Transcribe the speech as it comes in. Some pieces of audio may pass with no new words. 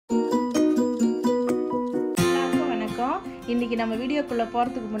இன்னைக்கு நம்ம வீடியோக்குள்ள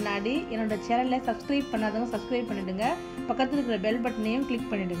போறதுக்கு முன்னாடி என்னோட சேனலை சப்ஸ்கிரைப் பண்ணாதவங்க சப்ஸ்கிரைப் பண்ணிடுங்க. பக்கத்துல இருக்கிற பெல் பட்டனையும்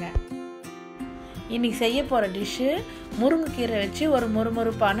கிளிக் பண்ணிடுங்க. இன்னைக்கு செய்ய போற டிஷ் முருங்கைக்கீரை வச்சு ஒரு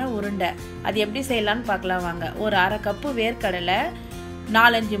மொறுமொறுப்பான உருண்டை. அது எப்படி செய்யலாம்னு பார்க்கலாம் வாங்க. ஒரு அரை கப்பு வேர்க்கடலை,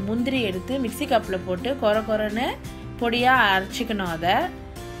 4-5 முந்திரி எடுத்து மிக்ஸி கப்பில் போட்டு கொரன்னு பொடியாக அரைச்சிக்கணும்.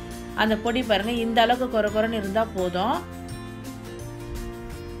 அந்த பொடி பாருங்கள், இந்த அளவுக்கு கொரன்னு இருந்தால் போதும்.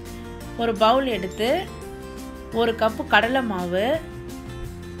 ஒரு பவுல் எடுத்து 1 கப்பு கடலை மாவு,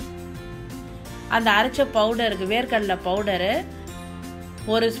 அந்த அரைச்ச பவுடருக்கு வேர்க்கடலை பவுடரு,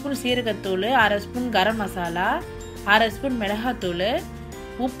 1 ஸ்பூன் சீரகத்தூள், 1/2 ஸ்பூன் கரம் மசாலா, 1/2 ஸ்பூன் மிளகாத்தூள்,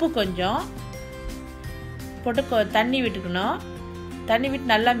 உப்பு கொஞ்சம் போட்டு தண்ணி விட்டுக்கணும். தண்ணி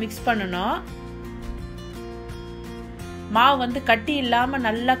விட்டு நல்லா மிக்ஸ் பண்ணணும். மாவு வந்து கட்டி இல்லாமல்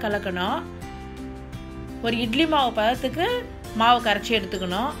நல்லா கலக்கணும். ஒரு இட்லி மாவு பதத்துக்கு மாவு கரைச்சி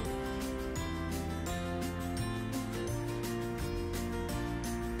எடுத்துக்கணும்.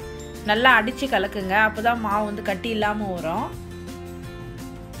 நல்லா அடித்து கலக்குங்க, அப்போ தான் மாவு வந்து கட்டி இல்லாமல் வரும்.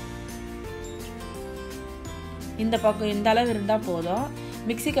 இந்த பக்கம் இந்த அளவு இருந்தால் போதும்.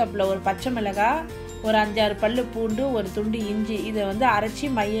 மிக்ஸி கப்பில் ஒரு பச்சை மிளகாய், ஒரு 5-6 பல்லு பூண்டு, ஒரு துண்டு இஞ்சி, இதை வந்து அரைச்சி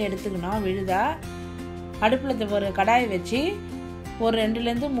மையம் எடுத்துக்கணும் விழுதா. அடுப்பில் ஒரு கடாயை வச்சு ஒரு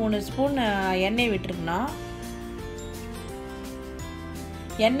 2-3 ஸ்பூன் எண்ணெய் விட்டுருக்கணும்.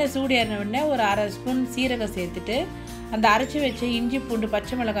 எண்ணெய் சூடு ஏறின உடனே ஒரு 1/2 ஸ்பூன் சீரகம் சேர்த்துட்டு அந்த அரைச்சி வச்ச இஞ்சி பூண்டு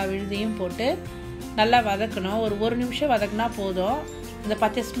பச்சை மிளகாய் விழுதையும் போட்டு நல்லா வதக்கணும். ஒரு 1 நிமிஷம் வதக்கினா போதும், அந்த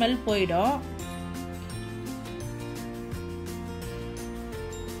பச்சை ஸ்மெல் போயிடும்.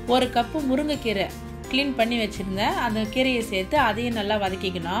 1 கப்பு முருங்கைக்கீரை க்ளீன் பண்ணி வச்சுருந்தேன், அந்த கீரையை சேர்த்து அதையும் நல்லா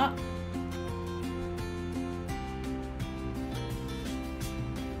வதக்கிக்கணும்.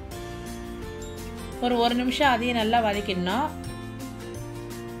 ஒரு 1 நிமிஷம் அதையும் நல்லா வதக்கிடணும்.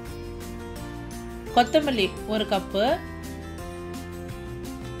 கொத்தமல்லி 1 கப்பு,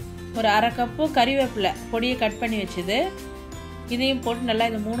 ஒரு 1/2 கப்பு கறிவேப்பிலை பொடியை கட் பண்ணி வச்சது, இதையும் போட்டு நல்லா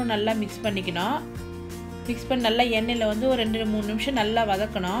இது 3 நல்லா மிக்ஸ் பண்ணிக்கணும். மிக்ஸ் பண்ணி நல்லா எண்ணெயில் வந்து ஒரு 2-3 நிமிஷம் நல்லா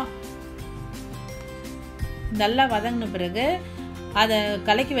வதக்கணும். நல்லா வதங்கின பிறகு அதை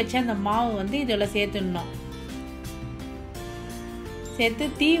கலக்கி வச்ச அந்த மாவு வந்து இதில் சேர்த்துடணும். சேர்த்து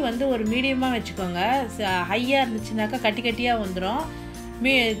தீ வந்து ஒரு மீடியமாக வச்சுக்கோங்க. ஹையாக இருந்துச்சுனாக்கா கட்டி கட்டியாக வந்துடும்.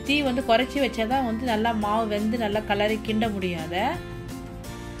 தீ வந்து குறைச்சி வச்சா தான் வந்து நல்லா மாவு வெந்து நல்லா கலரி கிண்ட முடியாத.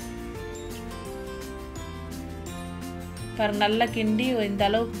 பாருங்க, நல்லா கிண்டி இந்த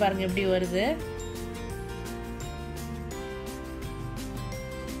அளவுக்கு பாருங்க எப்படி வருது.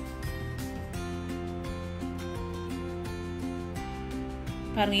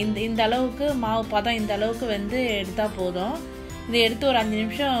 பாருங்க, இந்த அளவுக்கு மாவு பதம் இந்த அளவுக்கு வந்து எடுத்தால் போதும். இதை எடுத்து ஒரு 5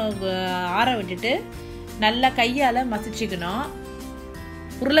 நிமிஷம் ஆற விட்டுட்டு நல்லா கையால் மசிச்சுக்கணும்.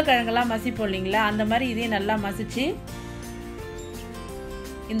 உருளைக்கிழங்கெல்லாம் மசிப்போம் இல்லைங்களா, அந்த மாதிரி இதையும் நல்லா மசிச்சு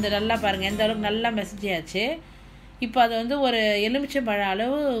இந்த நல்லா பாருங்கள் எந்த அளவுக்கு நல்லா மசிச்சியாச்சு. இப்போ அதை வந்து ஒரு எலுமிச்சம்பழம்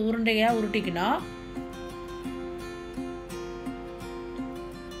அளவு உருண்டையாக உருட்டிக்கணும்.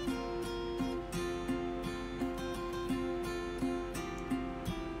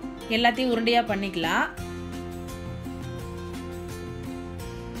 எல்லாத்தையும் உருண்டையாக பண்ணிக்கலாம்.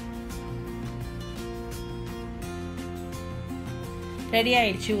 ரெடி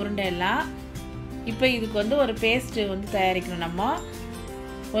ஆயிடுச்சு உருண்டை எல்லாம். இப்போ இதுக்கு வந்து ஒரு பேஸ்ட்டு வந்து தயாரிக்கணும். நம்ம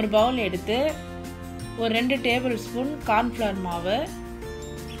ஒரு பவுல் எடுத்து ஒரு 2 டேபிள் ஸ்பூன் கார்ன்ஃப்ளவர் மாவு,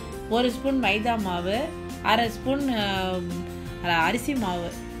 1 ஸ்பூன் மைதா மாவு, 1/2 ஸ்பூன் அரிசி மாவு,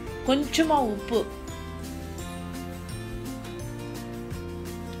 கொஞ்சமாக உப்பு,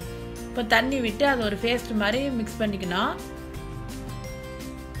 இப்போ தண்ணி விட்டு அது ஒரு பேஸ்ட் மாதிரி மிக்ஸ் பண்ணிக்கணும்.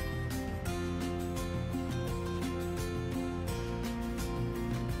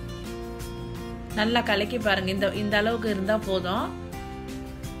 நல்லா கலக்கி பாருங்க, இந்த அளவுக்கு இருந்தால் போதும்.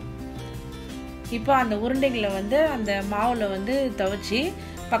 இப்போ அந்த உருண்டைகளை வந்து அந்த மாவில் வந்து துவைச்சி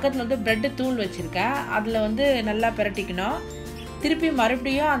பக்கத்தில் வந்து ப்ரெட்டு தூள் வச்சுருக்கேன், அதில் வந்து நல்லா பிரட்டிக்கணும். திருப்பி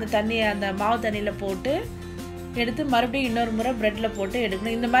மறுபடியும் அந்த தண்ணியை அந்த மாவு தண்ணியில் போட்டு எடுத்து மறுபடியும் இன்னொரு முறை ப்ரெட்டில் போட்டு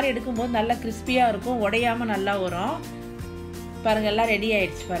எடுக்கணும். இந்த மாதிரி எடுக்கும்போது நல்லா கிறிஸ்பியாக இருக்கும், உடையாமல் நல்லா வரும். பாருங்கள், எல்லாம் ரெடி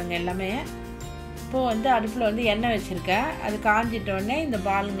ஆகிடுச்சு பாருங்கள் எல்லாமே. இப்போது வந்து அடுப்பில் வந்து எண்ணெய் வச்சுருக்கேன், அது காஞ்சிட்டோடனே இந்த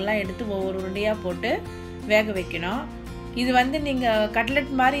பாலுங்கெல்லாம் எடுத்து ஒவ்வொரு உருண்டையாக போட்டு வேக வைக்கணும். இது வந்து நீங்கள்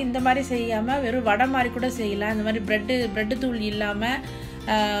கட்லெட் மாதிரி இந்த மாதிரி செய்யாமல் வெறும் வடை மாதிரி கூட செய்யலாம். இந்த மாதிரி ப்ரெட்டு தூள் இல்லாமல்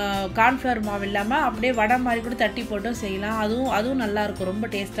கார்ன்ஃப்ளவர் மாவு இல்லாமல் அப்படியே வடை மாதிரி கூட தட்டி போட்டும் செய்யலாம். அதுவும் நல்லாயிருக்கும், ரொம்ப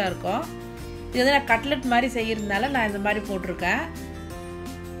டேஸ்ட்டாக இருக்கும். இது வந்து நான் கட்லெட் மாதிரி செய்கிறதுனால நான் இந்த மாதிரி போட்டிருக்கேன்.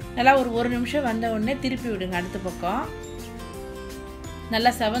 நல்லா ஒரு 1 நிமிஷம் வந்த உடனே திருப்பி விடுங்க. அடுத்த பக்கம்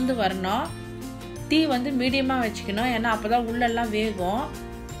நல்லா செவந்து வரணும். தீ வந்து மீடியமாக வச்சுக்கணும், ஏன்னா அப்போ தான் உள்ளெல்லாம் வேகும்.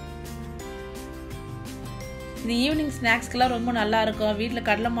 இது ஈவினிங் ஸ்நாக்ஸ்க்கெல்லாம் ரொம்ப நல்லாயிருக்கும். வீட்டில்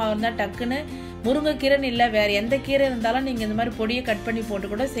கடலை மாவு இருந்தால் டக்குன்னு முருங்கைக்கீரைன்னு இல்லை, வேறு எந்த கீரை இருந்தாலும் நீங்கள் இந்த மாதிரி பொடியை கட் பண்ணி போட்டு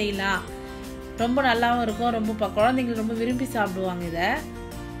கூட செய்யலாம். ரொம்ப நல்லாவும் இருக்கும். ரொம்ப குழந்தைங்களுக்கு ரொம்ப விரும்பி சாப்பிடுவாங்க. இதை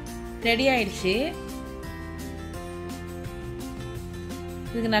ரெடி ஆயிடுச்சு.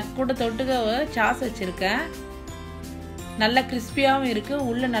 இதுக்கு நான் கூட தொட்டுக்க சாஸ் வச்சுருக்கேன். நல்லா கிறிஸ்பியாகவும் இருக்குது,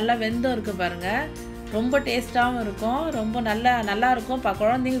 உள்ளே நல்லா வெந்தும் இருக்குது பாருங்கள். ரொம்ப டேஸ்ட்டாகவும் இருக்கும், ரொம்ப நல்லா இருக்கும்.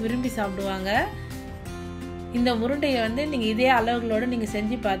 குழந்தைங்க விரும்பி சாப்பிடுவாங்க. இந்த உருண்டையை வந்து நீங்கள் இதே அளவுகளோடு நீங்கள்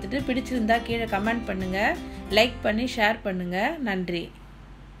செஞ்சு பார்த்துட்டு பிடிச்சிருந்தா கீழே கமெண்ட் பண்ணுங்கள், லைக் பண்ணி ஷேர் பண்ணுங்கள். நன்றி.